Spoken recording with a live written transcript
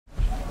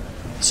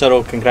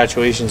Cyriel,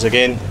 congratulations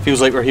again. Feels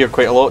like we're here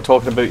quite a lot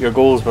talking about your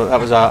goals, but that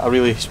was a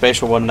really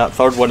special one, that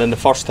third one, and the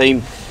first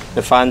time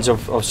the fans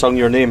have sung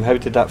your name. How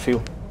did that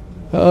feel?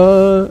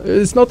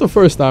 It's not the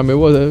first time.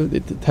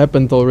 It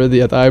happened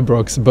already at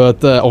Ibrox,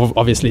 but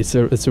obviously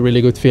it's a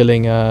really good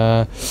feeling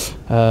to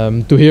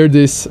hear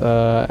this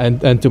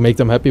and to make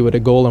them happy with a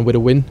goal and with a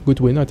win. Good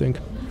win, I think.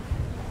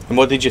 And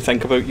what did you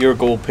think about your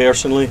goal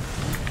personally?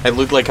 It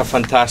looked like a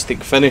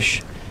fantastic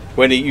finish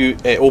when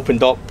it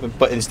opened up,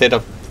 but instead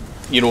of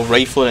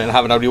rifling it and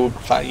having a real,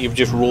 you've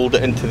just rolled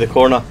it into the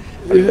corner.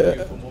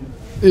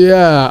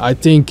 Yeah, I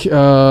think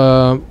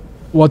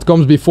what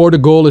comes before the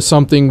goal is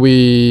something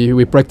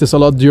we practice a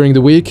lot during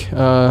the week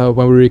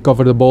when we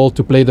recover the ball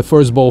to play the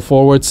first ball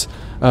forwards.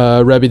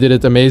 Rabbi did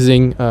it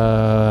amazing,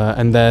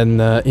 and then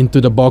into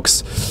the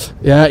box.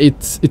 Yeah,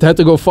 it had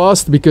to go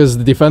fast because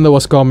the defender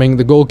was coming,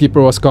 the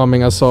goalkeeper was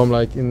coming. I saw him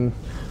like in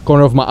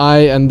corner of my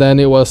eye, and then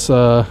it was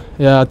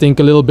I think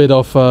a little bit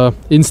of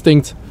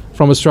instinct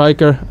from a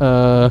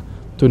striker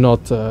to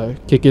not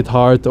kick it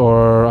hard,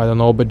 or I don't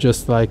know, but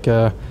just like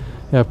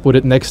put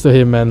it next to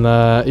him, and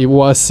it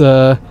was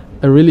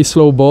a really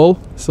slow ball,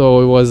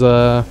 so it was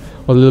a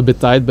little bit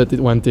tight, but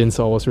it went in,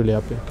 so I was really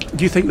happy.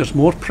 Do you think there's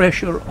more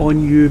pressure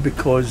on you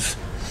because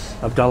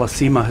Abdallah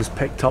Sima has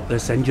picked up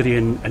this injury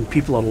and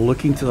people are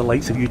looking to the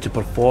likes of you to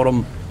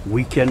perform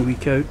week in,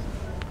 week out?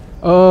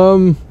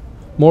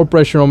 More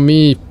pressure on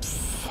me?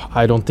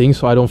 I don't think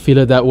so. I don't feel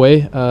it that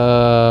way.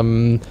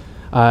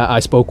 I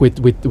spoke with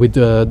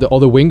the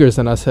other wingers,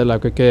 and I said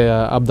like, okay,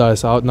 Abda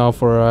is out now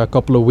for a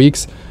couple of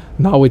weeks.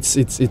 Now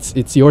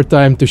it's your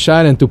time to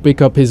shine and to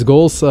pick up his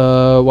goals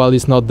while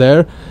he's not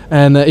there.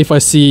 And if I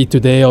see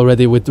today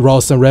already with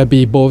Ross and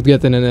Rabbi both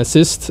getting an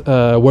assist,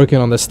 working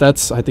on the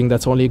stats, I think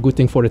that's only a good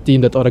thing for the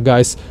team, that other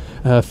guys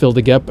fill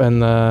the gap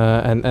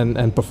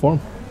and perform.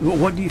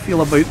 What do you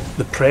feel about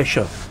the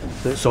pressure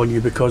that's on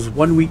you? Because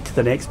one week to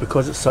the next,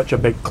 because it's such a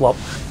big club,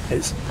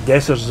 it's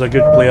Dessers is a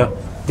good player,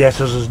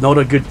 Dessers is not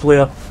a good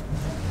player.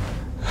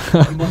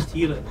 You must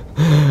hear it.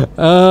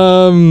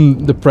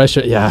 The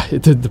pressure,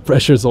 the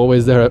pressure is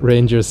always there at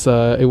Rangers.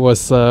 It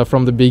was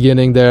from the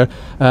beginning there,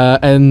 I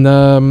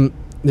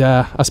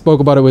spoke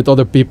about it with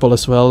other people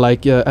as well.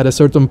 Like at a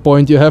certain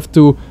point, you have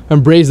to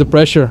embrace the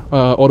pressure,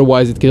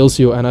 otherwise it kills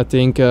you. And I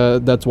think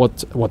that's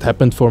what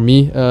happened for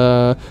me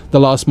the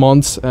last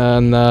months.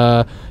 And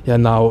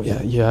now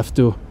you have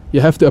to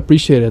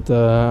appreciate it.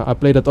 I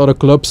played at other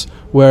clubs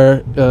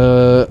where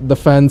the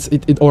fans,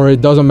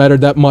 it doesn't matter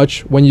that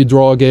much when you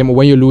draw a game or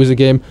when you lose a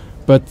game,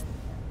 but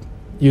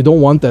you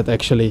don't want that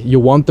actually. You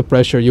want the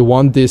pressure, you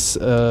want this,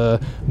 the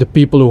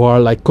people who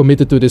are like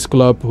committed to this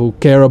club, who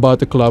care about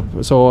the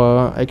club.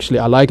 So actually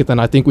I like it,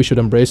 and I think we should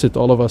embrace it,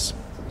 all of us.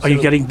 Are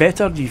you getting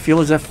better? Do you feel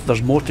as if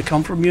there's more to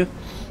come from you?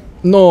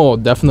 No,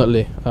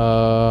 definitely.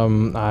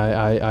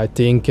 I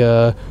think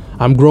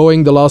I'm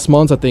growing the last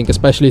months. I think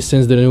especially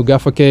since the new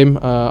gaffer came,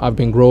 I've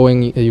been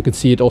growing. You can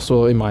see it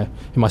also in my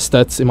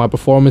stats, in my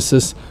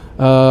performances.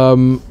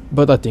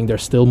 But I think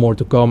there's still more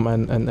to come,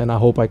 and I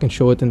hope I can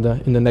show it in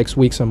the next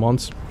weeks and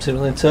months.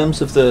 Cyriel, in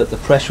terms of the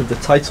pressure of the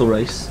title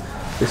race,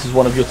 this is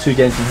one of your 2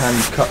 games in hand.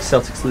 You've cut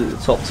Celtic's lead at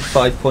the top to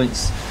 5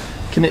 points.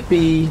 Can it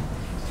be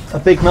a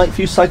big night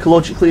for you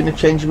psychologically in the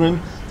changing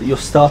room, that you're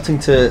starting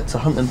to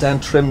hunt them down,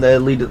 trim their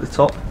lead at the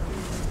top?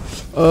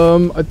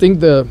 I think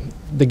the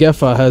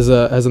gaffer has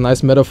a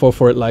nice metaphor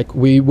for it. Like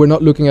we're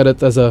not looking at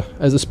it as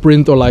a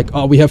sprint, or like,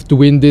 oh, we have to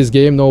win this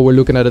game. No, we're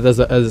looking at it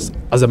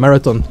as a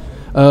marathon.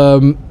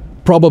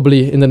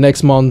 Probably in the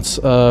next months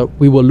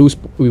we will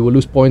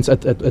lose points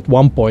at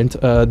one point.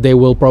 They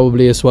will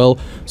probably as well.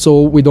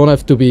 So we don't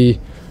have to be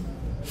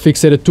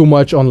fixated too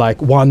much on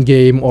like one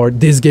game, or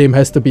this game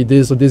has to be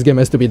this or this game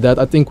has to be that.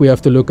 I think we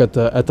have to look at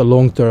the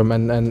long term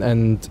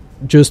and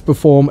just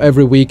perform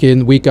every week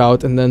in, week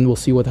out, and then we'll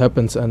see what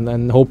happens.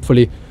 And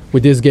hopefully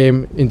with this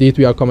game, indeed,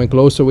 we are coming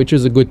closer, which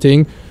is a good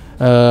thing.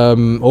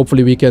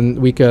 Hopefully we can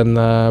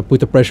put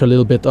the pressure a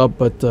little bit up,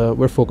 but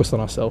we're focused on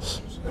ourselves.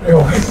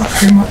 How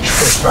much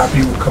was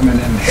Rabbi will come in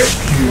and help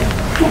you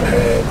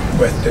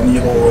with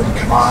Danilo and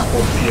Camacho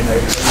being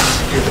out?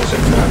 How good is it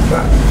to have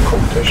that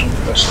competition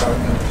for the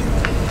starting team?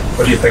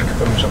 What do you think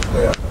of him as a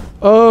player?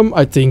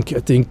 I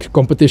think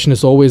competition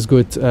is always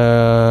good.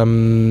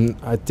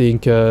 I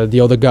think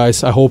the other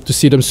guys, I hope to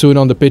see them soon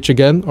on the pitch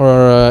again,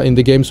 or in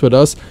the games with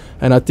us.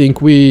 And I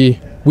think we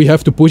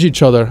have to push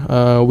each other.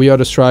 We are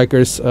the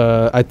strikers.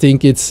 I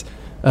think it's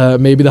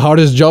maybe the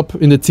hardest job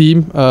in the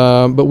team,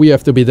 but we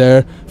have to be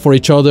there for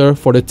each other,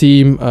 for the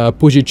team,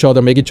 push each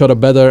other, make each other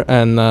better.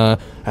 And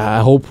I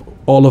hope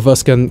all of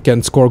us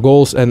can score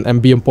goals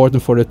and be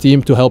important for the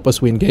team to help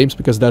us win games,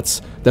 because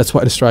that's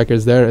why the striker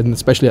is there, and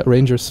especially at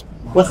Rangers.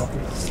 With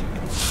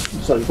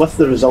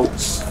the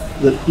results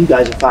that you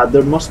guys have had,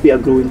 there must be a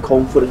growing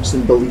confidence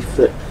and belief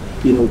that,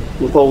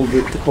 with all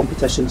the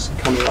competitions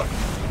coming up,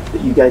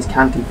 that you guys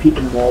can compete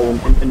in them all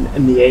and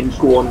in the end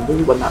go on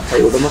and win that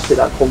title. There must be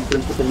that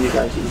confidence within you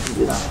guys that you can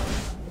do that.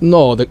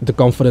 No, the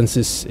confidence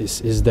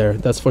is there,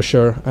 that's for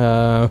sure.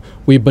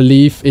 We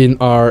believe in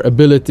our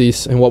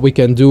abilities and what we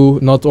can do,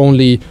 not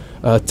only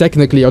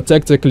technically or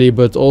tactically,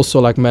 but also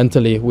like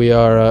mentally. We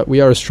are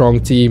a strong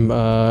team.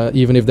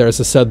 Even if there is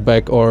a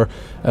setback or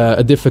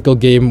a difficult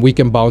game, we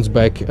can bounce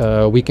back.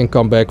 We can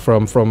come back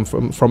from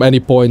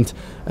any point,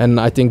 and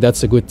I think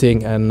that's a good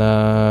thing. And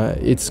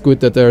it's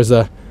good that there's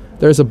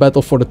a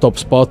battle for the top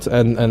spot,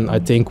 and I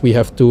think we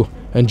have to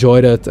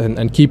enjoy that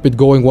and keep it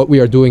going what we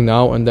are doing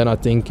now, and then I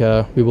think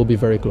we will be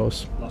very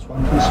close. Last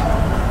one, please.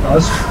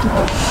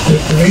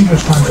 The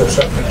Rangers fans have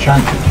certainly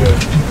chanted your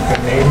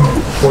name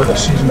before the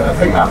season. I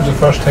think that was the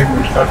first time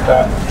we'd heard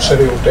that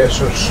Cyriel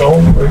Desser's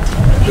song.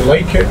 Did you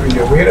like it? Were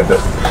you aware of it?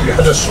 Have you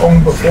had a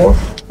song before?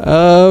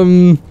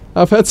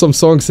 I've had some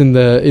songs in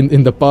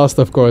the past,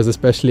 of course,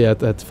 especially at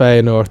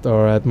Feyenoord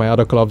or at my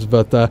other clubs.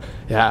 But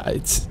yeah,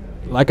 it's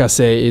like I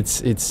say,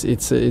 it's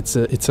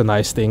a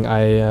nice thing.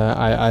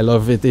 I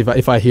love it.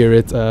 If I hear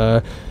it,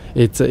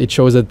 it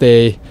shows that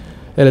they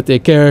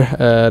care,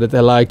 that they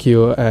like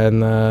you,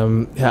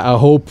 and yeah, I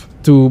hope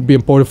to be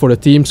important for the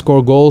team,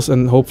 score goals,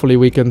 and hopefully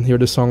we can hear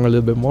the song a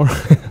little bit more.